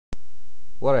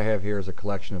What I have here is a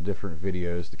collection of different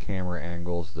videos, the camera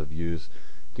angles, the views,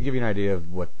 to give you an idea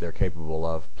of what they're capable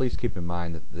of. Please keep in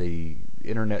mind that the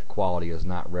internet quality is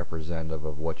not representative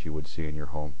of what you would see in your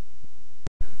home.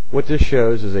 What this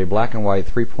shows is a black and white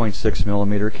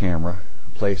 3.6mm camera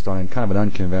placed on kind of an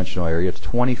unconventional area. It's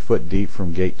 20 foot deep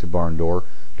from gate to barn door,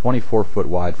 24 foot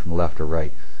wide from left to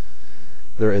right.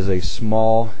 There is a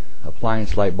small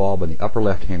appliance light bulb in the upper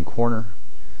left hand corner.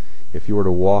 If you were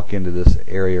to walk into this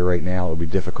area right now, it would be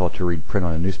difficult to read print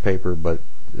on a newspaper, but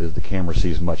the camera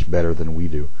sees much better than we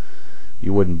do.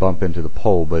 You wouldn't bump into the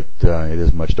pole, but it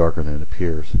is much darker than it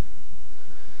appears.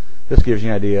 This gives you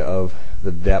an idea of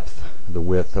the depth, the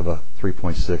width of a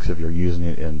 3.6 if you're using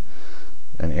it in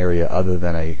an area other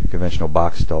than a conventional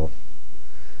box stall.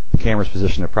 The camera is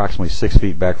positioned approximately 6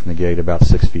 feet back from the gate, about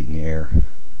 6 feet in the air.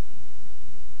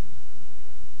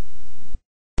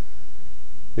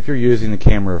 If you're using the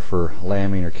camera for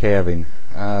lambing or calving,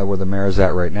 where the mare is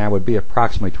at right now would be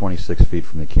approximately 26 feet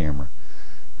from the camera.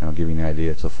 And I'll give you an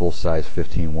idea, it's a full-size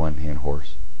 15 one-hand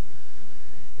horse.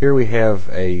 Here we have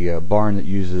a barn that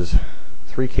uses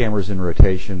 3 cameras in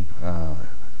rotation, a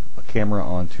camera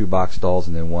on 2 box stalls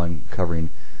and then one covering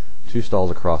 2 stalls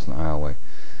across an aisleway.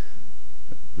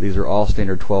 These are all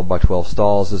standard 12 by 12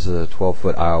 stalls. This is a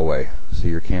 12-foot aisleway. So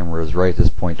your camera is right at this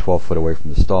point 12 foot away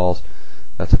from the stalls.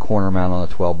 That's a corner mount on a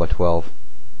 12 by 12.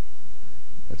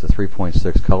 It's a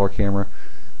 3.6 color camera.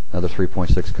 Another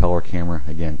 3.6 color camera.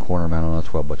 Again, corner mount on a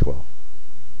 12 by 12.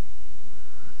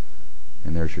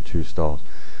 And there's your 2 stalls.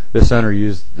 This owner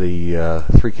used the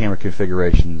 3 camera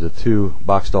configuration. The 2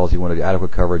 box stalls he wanted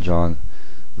adequate coverage on.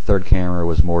 The 3rd camera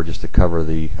was more just to cover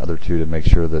the other 2 to make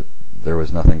sure that there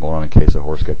was nothing going on in case a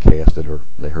horse got casted or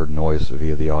they heard noise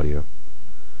via the audio.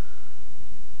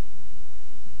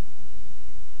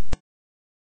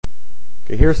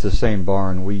 Okay, here's the same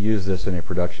barn. We use this in a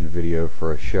production video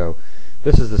for a show.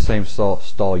 This is the same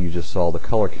stall you just saw, the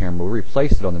color camera. We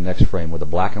replaced it on the next frame with a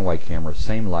black and white camera,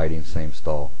 same lighting, same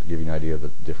stall, to give you an idea of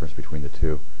the difference between the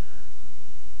 2.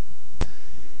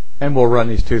 And we'll run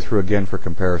these 2 through again for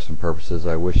comparison purposes.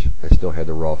 I wish I still had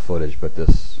the raw footage, but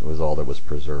this was all that was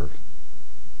preserved.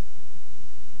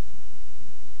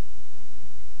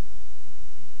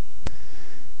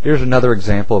 Here's another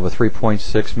example of a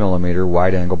 3.6mm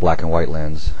wide-angle black and white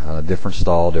lens on a different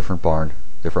stall, different barn,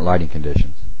 different lighting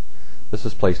conditions. This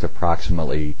is placed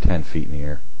approximately 10 feet in the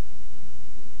air.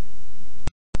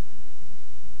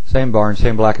 Same barn,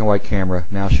 same black and white camera,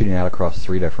 now shooting out across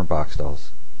 3 different box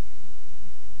stalls.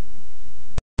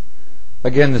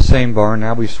 Again, the same barn.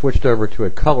 Now we've switched over to a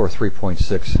color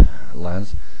 3.6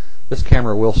 lens. This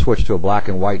camera will switch to a black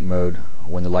and white mode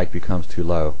when the light becomes too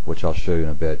low, which I'll show you in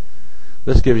a bit.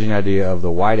 This gives you an idea of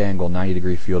the wide angle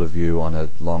 90-degree field of view on a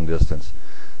long distance.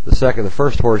 The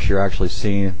first horse you're actually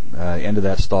seeing, the end of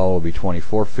that stall will be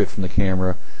 24 feet from the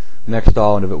camera. The next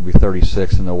stall end of it will be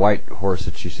 36, and the white horse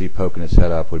that you see poking its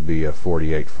head up would be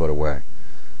 48 foot away.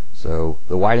 So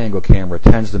the wide angle camera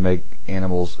tends to make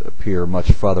animals appear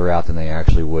much further out than they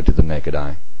actually would to the naked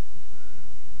eye.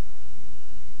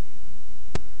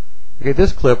 Okay,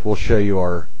 this clip will show you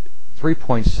our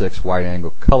 3.6 wide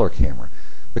angle color camera.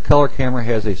 The color camera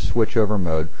has a switchover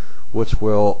mode which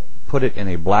will put it in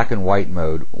a black and white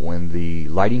mode when the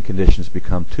lighting conditions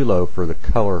become too low for the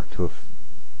color to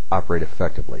operate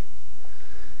effectively.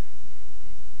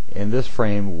 In this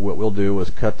frame, what we'll do is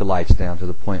cut the lights down to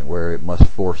the point where it must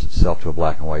force itself to a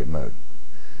black and white mode.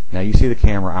 Now you see the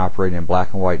camera operating in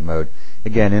black and white mode.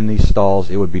 Again, in these stalls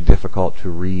it would be difficult to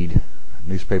read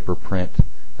newspaper print.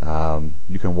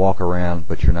 You can walk around,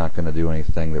 but you're not going to do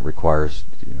anything that requires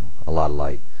a lot of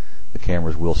light. The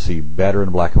cameras will see better in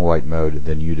black and white mode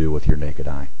than you do with your naked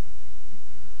eye.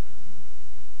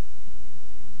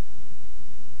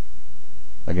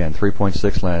 Again,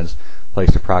 3.6 lens,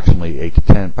 placed approximately 8 to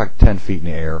 10 feet in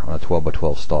the air on a 12 by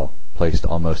 12 stall, placed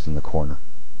almost in the corner.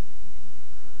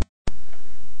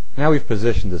 Now we've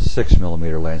positioned the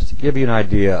 6mm lens to give you an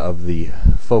idea of the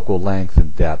focal length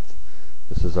and depth.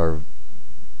 This is our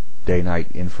day-night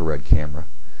infrared camera.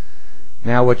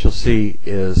 Now what you'll see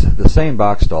is the same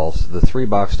box stalls, the 3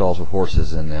 box stalls with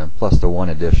horses in them, plus the 1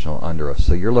 additional under us.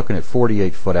 So you're looking at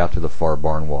 48 foot out to the far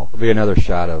barn wall. There'll be another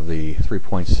shot of the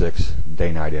 3.6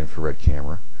 day-night infrared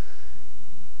camera.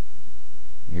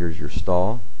 Here's your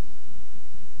stall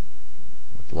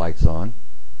with the lights on,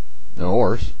 no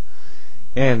horse,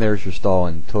 and there's your stall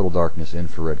in total darkness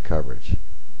infrared coverage.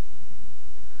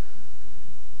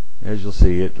 As you'll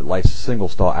see, it lights a single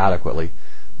stall adequately.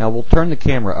 Now we'll turn the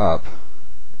camera up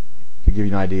to give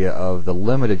you an idea of the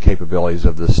limited capabilities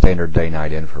of the standard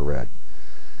day-night infrared.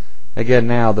 Again,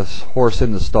 now the horse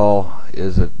in the stall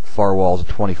is at far walls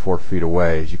 24 feet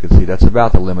away. As you can see, that's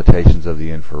about the limitations of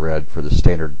the infrared for the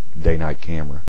standard day-night camera.